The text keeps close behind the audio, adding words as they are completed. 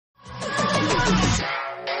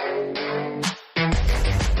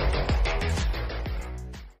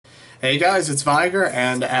Hey guys, it's Viger,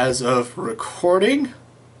 and as of recording,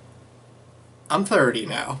 I'm 30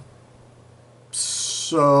 now.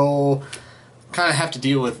 So, kind of have to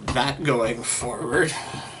deal with that going forward.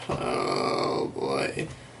 Oh boy.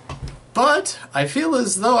 But, I feel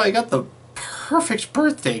as though I got the perfect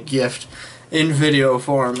birthday gift in video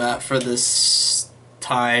format for this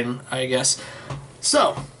time, I guess.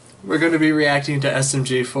 So, we're going to be reacting to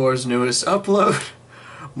SMG4's newest upload.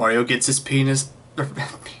 Mario gets his Pingas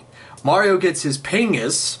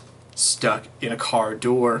stuck in a car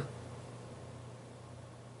door.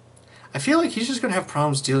 I feel like he's just gonna have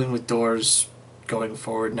problems dealing with doors going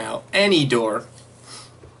forward now. Any door,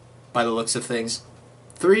 by the looks of things.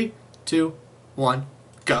 3, 2, 1,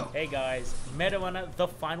 go. Hey guys, MetaRunner, the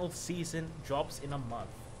final season drops in a month.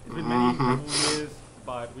 It's been many years,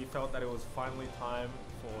 but we felt that it was finally time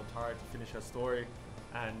for Tara to finish her story.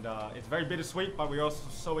 And it's very bittersweet, but we're also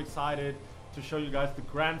so excited to show you guys the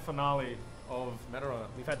grand finale of MetaRunner.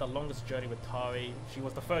 We've had the longest journey with Tari. She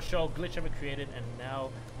was the first show Glitch ever created, and now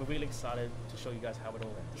we're really excited to show you guys how it all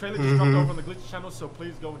ends. The trailer just dropped over on the Glitch channel, so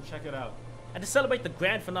please go and check it out. And to celebrate the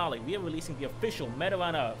grand finale, we are releasing the official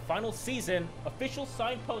MetaRunner final season official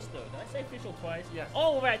signed poster. Did I say official twice? Yes.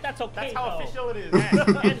 Oh, right, that's okay. That's how official it is.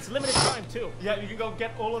 And it's limited time too. Yeah, you can go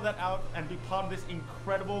get all of that out and be part of this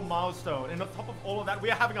incredible milestone. And on top of all of that,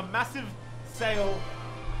 we are having a massive sale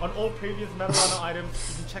on all previous MetaRunner items.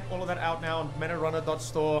 You can check all of that out now on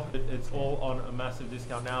MetaRunner.store. It's all on a massive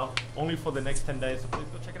discount now, only for the next 10 days. So please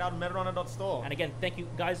go check it out on MetaRunner.store. And again, thank you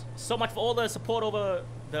guys so much for all the support over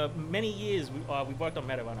the many years we've worked on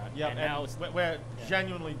MetaRunner. Yeah, and now it's, we're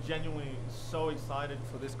genuinely so excited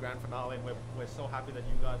for this grand finale, and we're so happy that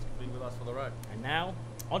you guys can be with us for the ride. And now,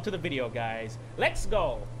 onto the video, guys. Let's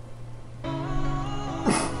go!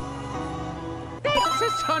 This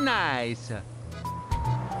is so nice.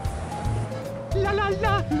 La la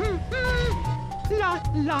la, la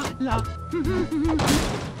la la.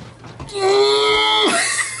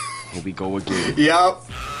 Here we go again. Yep.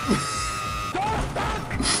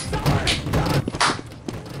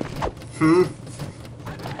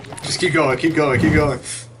 Just keep going, keep going, keep going.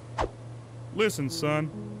 Listen, son,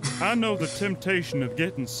 I know the temptation of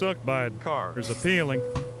getting sucked by a car is appealing,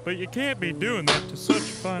 but you can't be doing that to such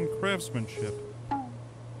fine craftsmanship.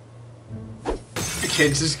 You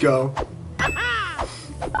can't just go.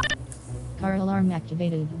 Car alarm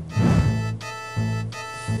activated.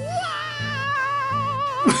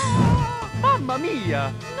 Mamma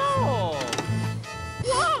mia! No!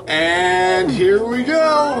 And here we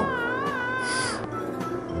go.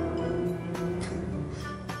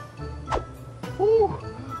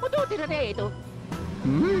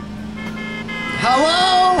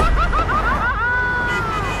 Hello?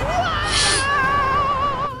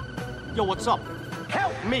 Yo, what's up?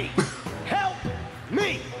 Help me! Help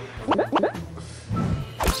me!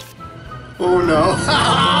 Oh no.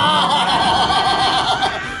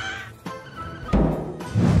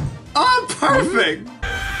 Oh, perfect.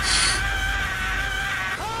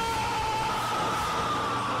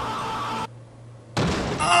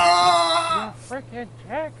 Freaking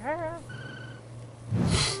jackass!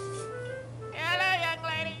 Hello, young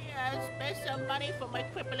lady. Spend some money for my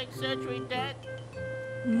crippling surgery debt?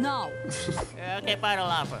 No. Okay, final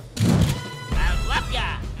offer. I love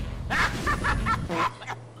ya!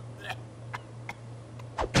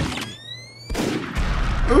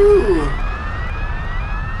 Ooh.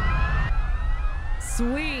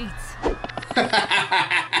 Sweet.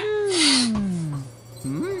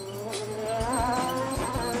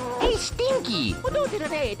 Hey, Stinky!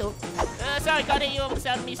 Sorry, got you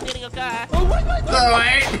without me stealing your car. Oh,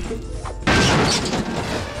 wait.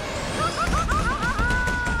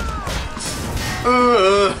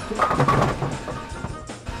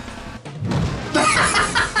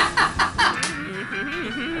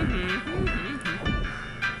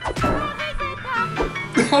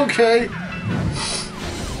 Okay.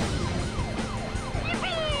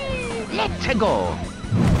 Let's go!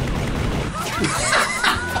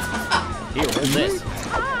 Here, hold this.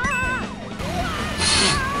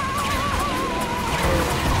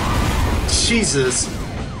 Jesus.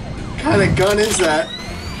 What kind of gun is that?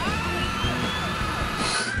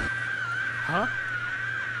 Huh?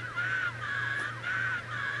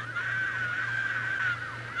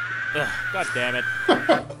 Ugh, God damn it.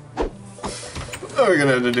 What are we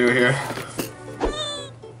gonna have to do here?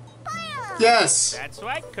 Yes! That's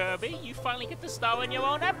right, Kirby. You finally get to star in your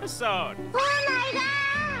own episode.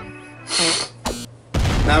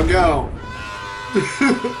 Now go.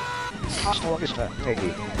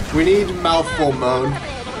 We need mouthful mode.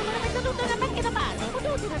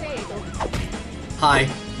 Hi.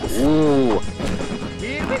 Ooh.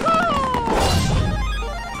 Here we go!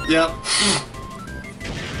 Yep.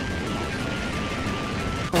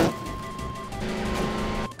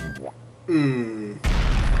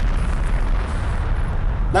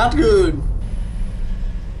 Not good.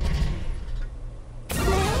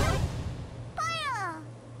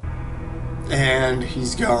 And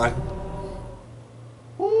he's gone.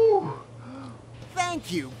 Ooh.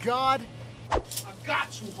 Thank you, God. I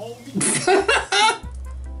got you, homie.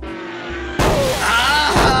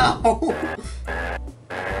 Ow!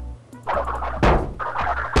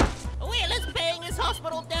 Let's paying his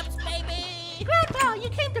hospital debts, baby! Grandpa, you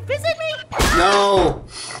came to visit me? No!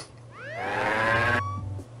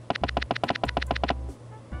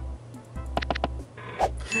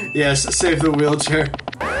 Yes, save the wheelchair.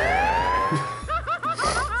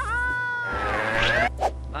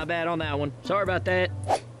 My bad on that one. Sorry about that.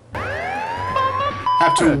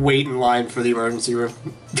 Have to wait in line for the emergency room.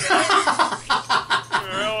 What the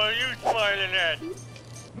hell are you smiling at?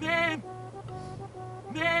 Man!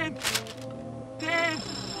 Man! Man!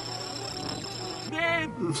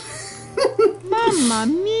 Man! Mamma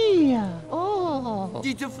mia! Oh!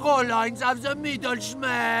 Die Fräuleins have the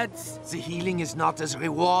Mittelschmerz. The healing is not as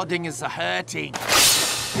rewarding as the hurting.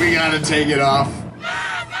 We gotta take it off.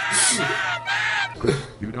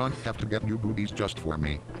 You don't have to get new boobies just for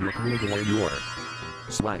me. You're cool the way you are.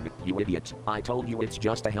 Swag, you idiot. I told you it's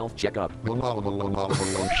just a health checkup.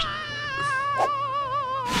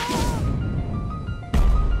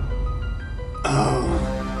 Oh,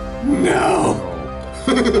 no.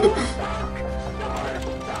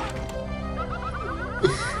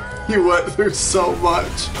 You went through so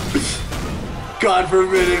much. God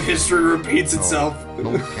forbid if history repeats itself.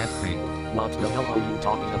 Don't catch me. What the hell are you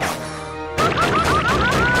talking about?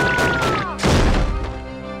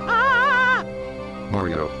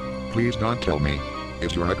 Mario, please don't tell me.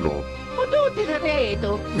 It's your girl.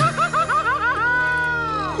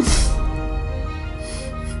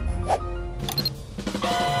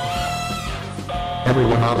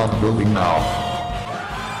 Everyone out of the building now.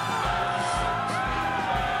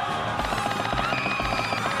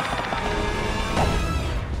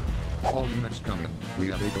 All units coming. We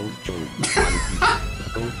have a gold show.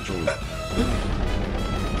 Gold show.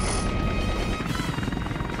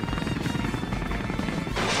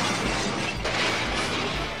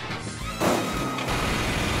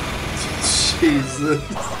 Jesus.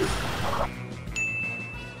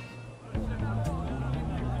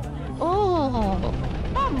 Oh!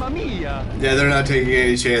 Mamma mia! Yeah, they're not taking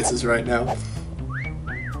any chances right now.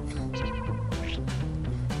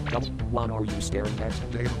 What are you staring at?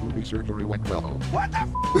 Dave's booby surgery went well. What the f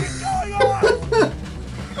is going on?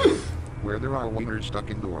 Where there are wieners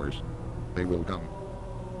stuck indoors, they will come.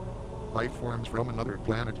 Life forms from another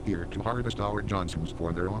planet here to harvest our Johnsons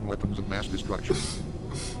for their own weapons of mass destruction.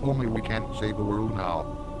 Only we can't save the world now.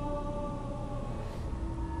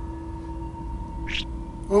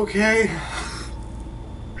 Okay.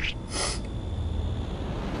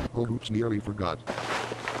 Oh, oops, nearly forgot.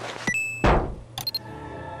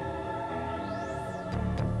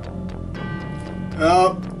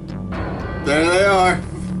 Oh, there they are.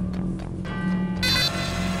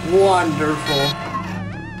 Wonderful.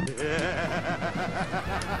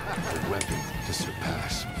 A weapon to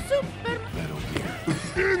surpass Metal Gear.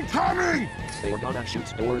 Incoming! They're gonna shoot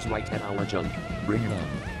doors right at our junk. Bring it on.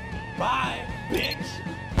 Bye, bitch!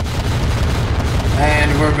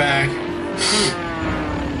 And we're back.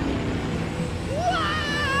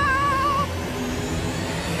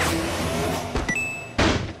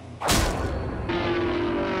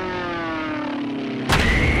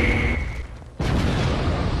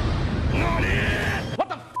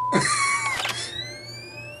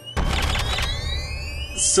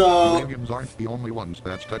 So Millenniums aren't the only ones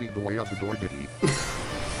that studied the way of the door ditty.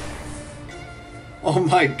 oh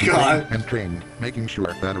my god. And trained, making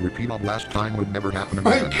sure that a repeat of last time would never happen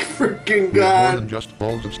My again. freaking We have more god. than just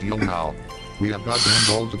balls of steel now. We have goddamn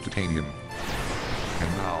balls of titanium.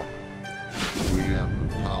 And now, we have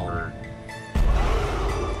the power.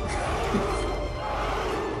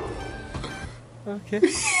 Okay.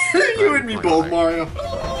 You and me both, Mario.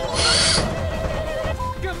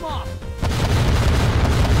 Come on!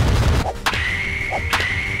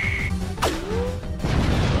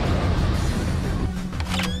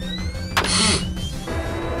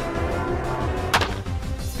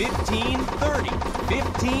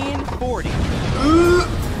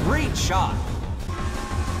 Great shot.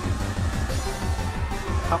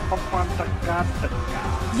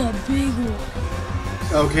 The big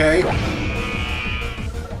one. Okay.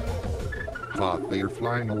 Fuck, they are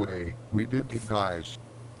flying away. We did it, guys.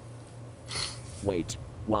 Wait,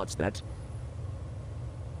 what's that?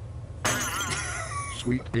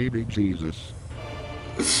 Sweet baby Jesus.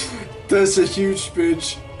 That's a huge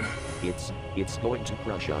bitch. It's going to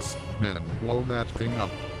crush us. Man, blow that thing up.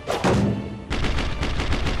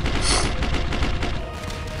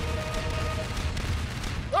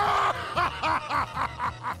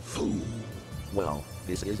 Well,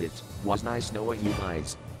 this is it. Was nice knowing you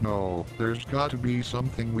guys. No, there's got to be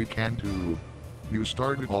something we can do. You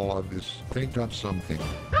started all of this. Think of something.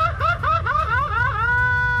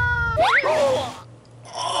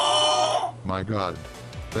 My god.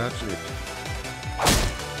 That's it.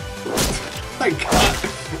 My god.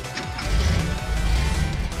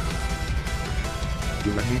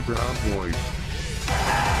 Do any brown boys?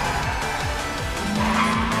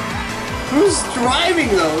 Who's driving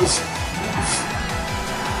those?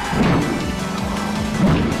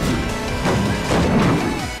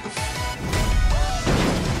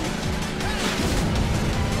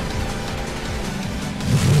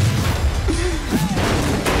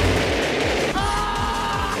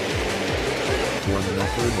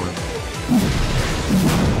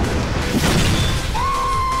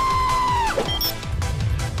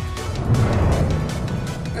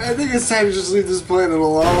 I think it's time to just leave this planet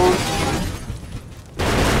alone.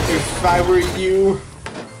 If I were you.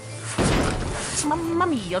 Mamma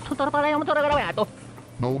mia, tutto parliamo tutto gravato.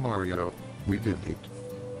 No, Mario. We did it.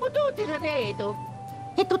 Tutti detto.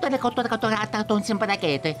 E tutte le cotto catturate con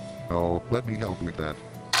simpaticate. Oh, let me help with that.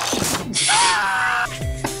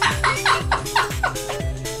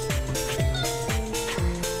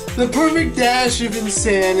 The perfect dash of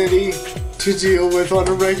insanity to deal with on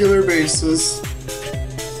a regular basis.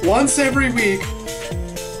 Once every week,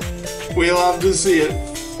 we love to see it.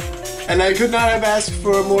 And I could not have asked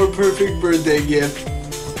for a more perfect birthday gift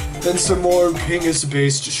than some more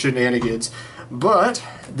Pingas-based shenanigans. But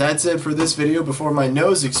that's it for this video before my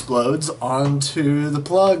nose explodes. On to the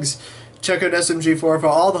plugs. Check out SMG4 for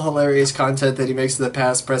all the hilarious content that he makes in the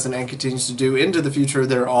past, present, and continues to do into the future.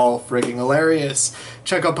 They're all friggin' hilarious.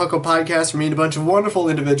 Check out Puckle Podcast for me and a bunch of wonderful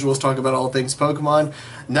individuals talk about all things Pokemon.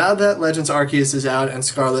 Now that Legends Arceus is out and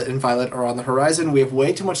Scarlet and Violet are on the horizon, we have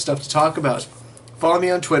way too much stuff to talk about. Follow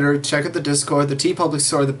me on Twitter, check out the Discord, the TeePublic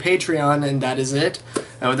Store, the Patreon, and that is it.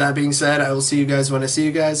 And with that being said, I will see you guys when I see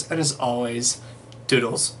you guys, and as always,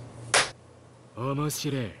 doodles. 面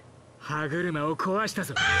白い。歯車を壊した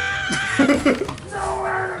ぞ。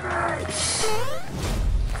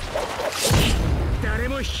誰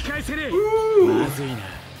も引き返せねえ。まずいな。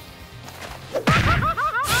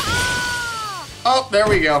Oh, there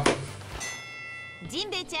we go.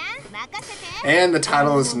 And the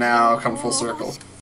title is now come full circle.